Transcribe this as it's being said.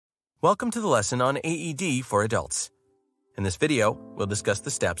Welcome to the lesson on AED for adults. In this video, we'll discuss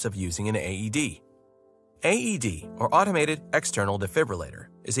the steps of using an AED. AED, or Automated External Defibrillator,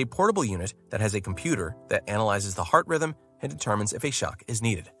 is a portable unit that has a computer that analyzes the heart rhythm and determines if a shock is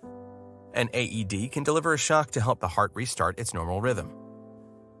needed. An AED can deliver a shock to help the heart restart its normal rhythm.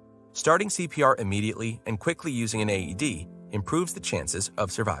 Starting CPR immediately and quickly using an AED improves the chances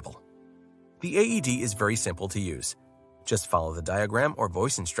of survival. The AED is very simple to use. Just follow the diagram or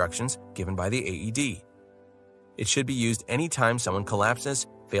voice instructions given by the AED. It should be used anytime someone collapses,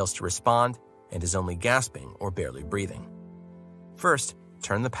 fails to respond, and is only gasping or barely breathing. First,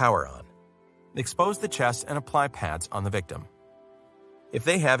 turn the power on. Expose the chest and apply pads on the victim. If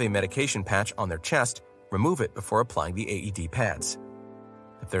they have a medication patch on their chest, remove it before applying the AED pads.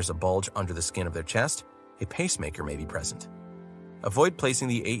 If there's a bulge under the skin of their chest, a pacemaker may be present. Avoid placing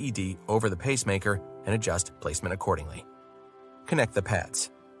the AED over the pacemaker and adjust placement accordingly. Connect the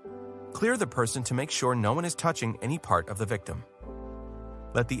pads. Clear the person to make sure no one is touching any part of the victim.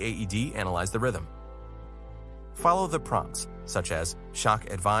 Let the AED analyze the rhythm. Follow the prompts, such as shock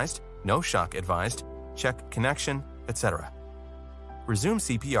advised, no shock advised, check connection, etc. Resume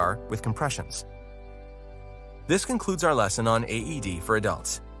CPR with compressions. This concludes our lesson on AED for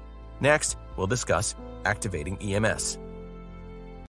adults. Next, we'll discuss activating EMS.